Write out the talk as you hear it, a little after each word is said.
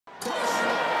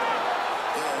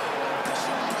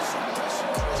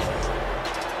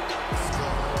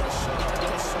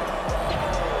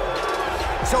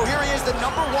So here he is, the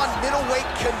 #1 middleweight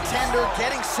contender,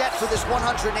 getting set for this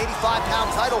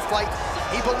 185-pound title fight.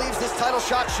 He believes this title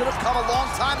shot should have come a long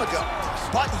time ago,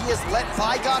 but he has let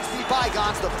bygones be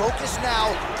bygones. The focus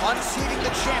now, unseating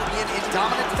the champion in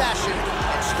dominant fashion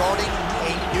and starting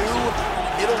a new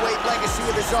middleweight legacy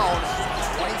of his own.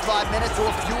 25 minutes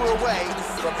or fewer away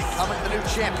from becoming the new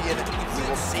champion. We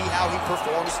will see how he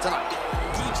performs tonight.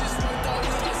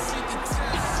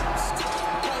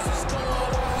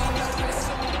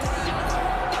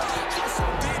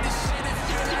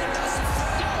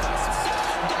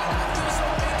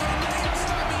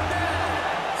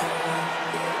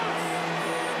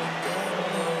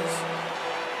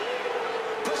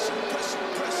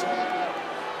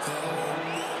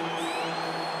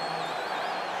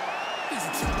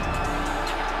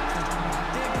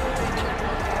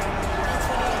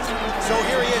 So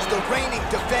here he is, the reigning,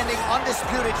 defending,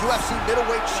 undisputed UFC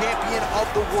middleweight champion of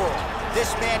the world.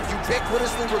 This man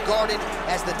ubiquitously regarded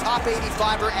as the top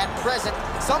 85er at present.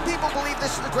 Some people believe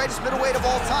this is the greatest middleweight of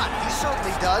all time. He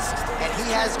certainly does, and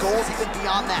he has goals even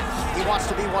beyond that. He wants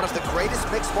to be one of the greatest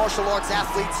mixed martial arts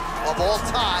athletes of all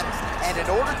time, and in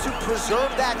order to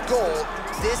preserve that goal,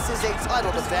 this is a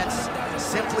title defense,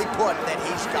 simply put, that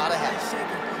he's got to have.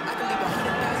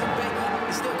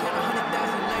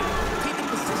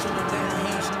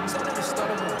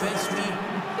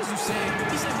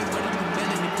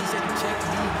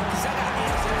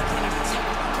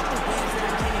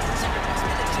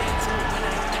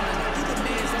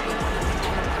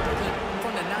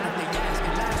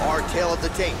 Our tale of the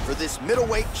tape for this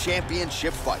middleweight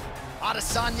championship fight.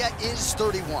 Adesanya is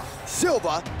 31.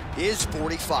 Silva is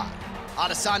 45.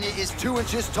 Adesanya is 2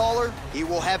 inches taller. He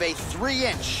will have a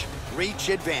 3-inch reach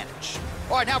advantage.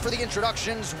 All right, now for the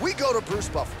introductions, we go to Bruce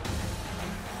Buffer.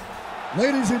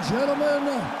 Ladies and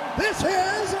gentlemen, this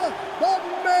is the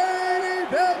main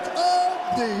event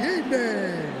of the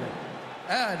evening.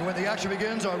 And when the action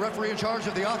begins, our referee in charge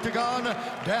of the Octagon,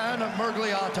 Dan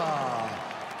Murgliata.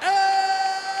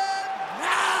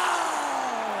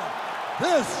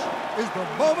 This is the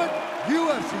moment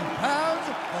UFC fans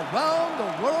around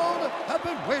the world have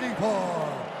been waiting for.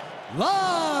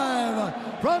 Live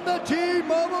from the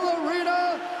T-Mobile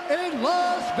Arena in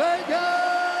Las Vegas,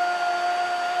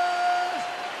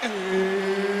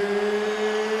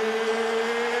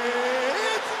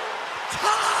 it's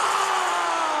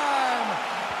time!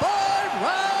 5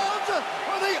 rounds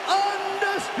for the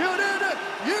undisputed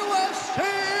UFC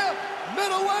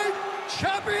Middleweight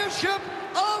Championship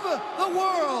of the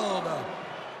world.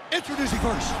 Introducing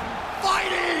first,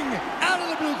 fighting out of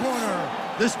the blue corner.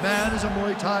 This man is a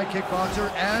Muay Thai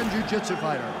kickboxer and jiu-jitsu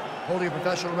fighter, holding a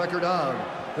professional record of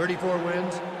 34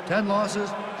 wins, 10 losses,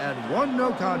 and 1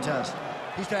 no contest.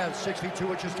 He stands 6 feet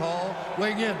 2 inches tall,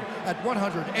 weighing in at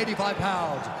 185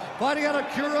 pounds. Fighting out of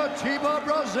Curitiba,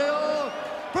 Brazil,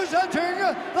 presenting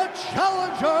the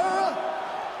challenger,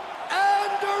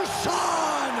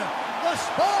 Anderson, the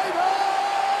Spider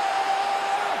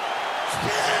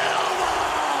Silva!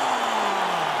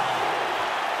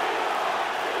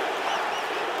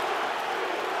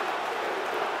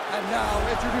 And now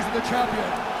introducing the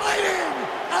champion, fighting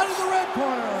out of the red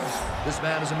corner. This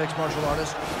man is a mixed martial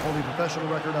artist, holding a professional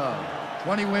record of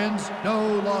 20 wins, no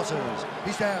losses.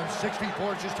 He stands 6 feet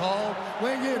 4 inches tall,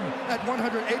 weighing in at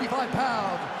 185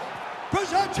 pounds.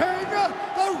 Presenting the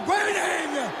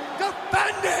reigning,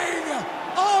 defending,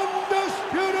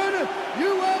 undisputed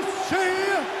UFC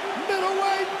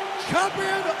middleweight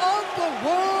champion of the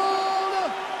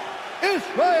world,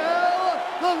 Isarael,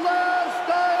 the last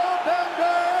style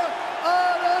bender,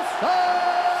 Adesanya.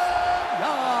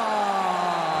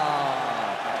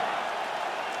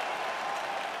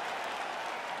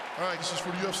 All right, this is for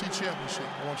the UFC Championship.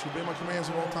 I want you to obey my commands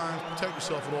at all times, protect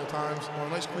yourself at all times. I want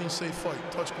a nice, clean, safe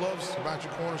fight. Touch gloves, back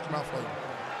your corners, come out fighting.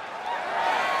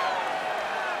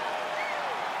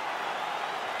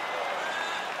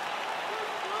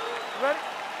 Ready?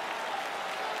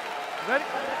 Ready?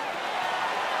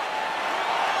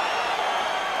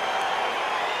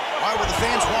 All right, well, the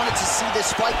fans wanted to see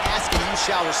this fight. Ask and you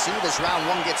shall receive as round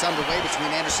 1 gets underway between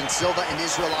Anderson Silva and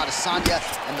Israel Adesanya.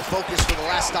 And the focus for the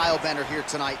last style bender here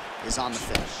tonight is on the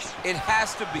finish. It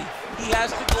has to be. He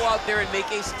has to go out there and make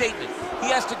a statement. He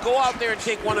has to go out there and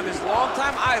take one of his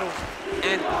longtime idols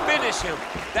and finish him.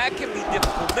 That can be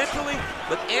difficult mentally,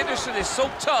 but Anderson is so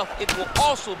tough, it will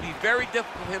also be very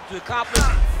difficult for him to accomplish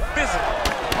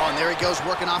physically. Oh, and there he goes,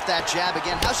 working off that jab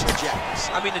again. How's your jab?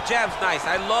 I mean, the jab's nice.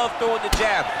 I love throwing the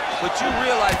jab, but you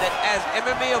realize that as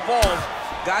MMA evolves,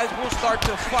 guys will start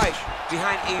to fight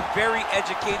behind a very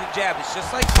educated jab. It's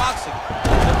just like boxing.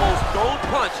 The most thrown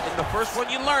punch, and the first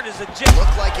one you learn is a jab.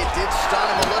 Looked like it did stun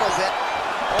him a little bit.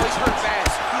 Oh, he's hurt bad.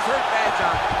 He's hurt bad,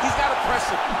 John. He's got to press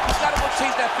him. He's got to go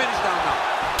chase that finish down now.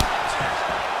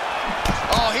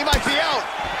 Oh, he might be out.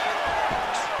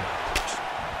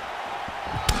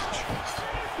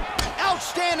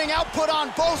 Outstanding output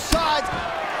on both sides.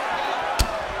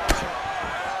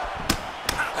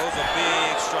 Those are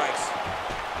big strikes.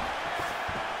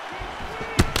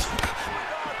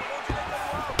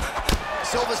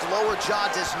 Silva's lower jaw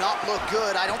does not look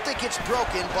good. I don't think it's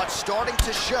broken, but starting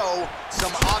to show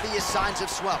some obvious signs of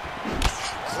swelling.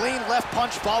 Clean left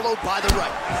punch followed by the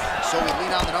right. So we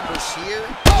lean on the numbers here.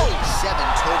 7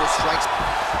 total strikes.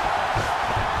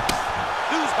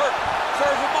 Dude's hurt.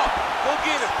 Serve him up. Go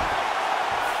get him.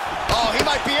 Oh, he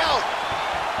might be out.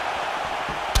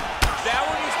 That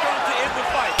one is going to end the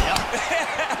fight. Yep.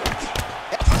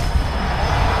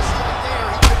 Strike there,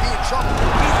 he could be in trouble.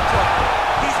 He's in trouble.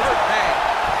 He's hurt bad.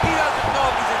 He doesn't know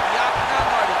if he's in the octagon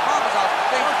or the mama's house for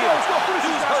Thanksgiving.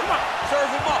 Dude's hurt. Serve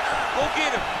him up. Go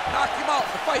get him. Knock him out.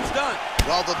 The fight's done.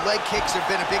 Well, the leg kicks have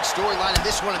been a big storyline in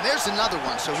this one, and there's another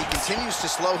one. So he continues to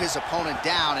slow his opponent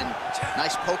down, and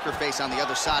nice poker face on the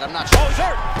other side. I'm not sure. Oh, he's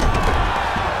hurt.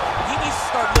 He needs to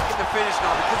start looking to finish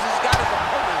now because he's got his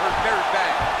opponent hurt very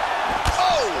bad.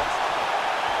 Oh!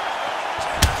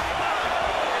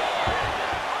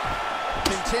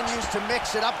 Continues to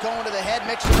mix it up, going to the head,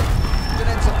 mixing it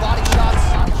in some body shots.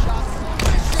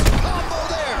 Combo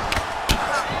there.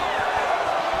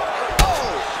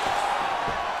 Oh!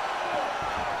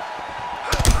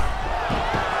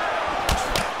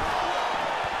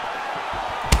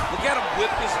 Look at him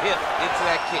whip his hip into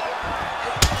that kick.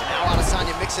 Now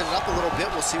Adesanya mixing it up a little bit.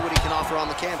 We'll see what he can offer on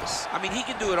the canvas. I mean, he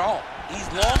can do it all. He's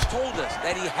long told us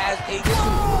that he has a tool.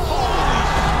 Holy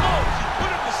smokes, he put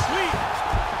him to sleep.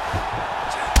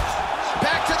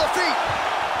 Back to the feet.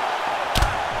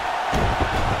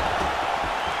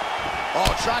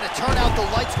 Oh, trying to turn out the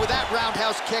lights with that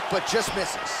roundhouse kick, but just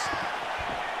misses.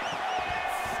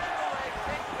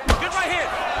 Good right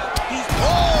hand. He's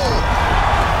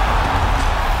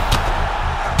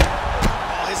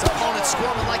his opponent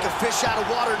squirming like a fish out of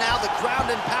water now. The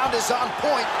ground and pound is on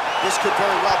point. This could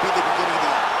very well be the beginning of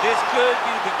the end. This could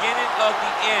be the beginning of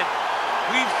the end.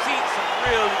 We've seen some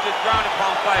really good ground and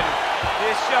pound fighters.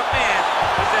 This young man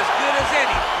is as good as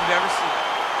any we've ever seen.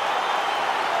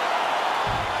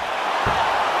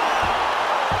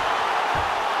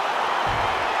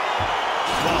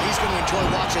 Well, he's going to enjoy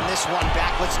watching this one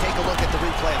back. Let's take a look at the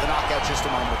replay of the knockout just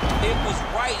a moment ago. It was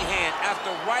right hand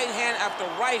after right hand after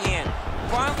right hand.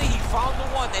 Finally, he found the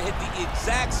one that hit the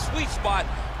exact sweet spot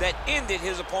that ended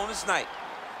his opponent's night.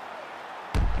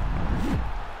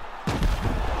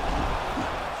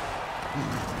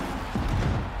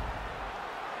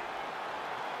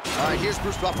 All right, here's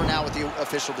Bruce Buffer now with the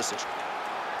official decision.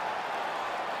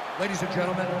 Ladies and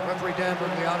gentlemen, referee Dan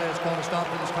Bergliana has called a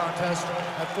stop to this contest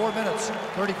at 4 minutes,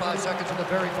 35 seconds of the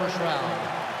very first round.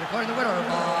 Declaring the winner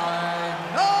by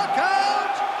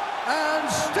knockout and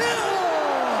still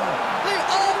the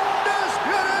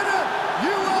undisputed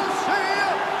UFC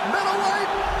middleweight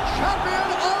champion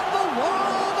of the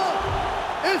world,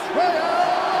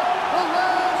 Isarael, the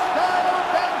last guy of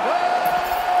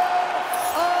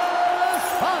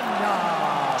Adesanya.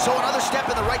 So another step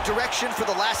in the right direction for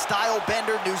the last style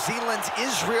bender, New Zealand's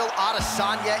Isarael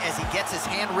Adesanya, as he gets his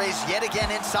hand raised yet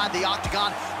again inside the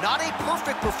octagon. Not a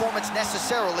perfect performance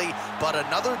necessarily, but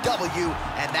another W,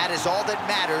 and that is all that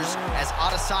matters as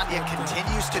Adesanya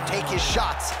continues to take his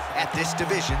shots at this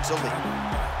division's elite.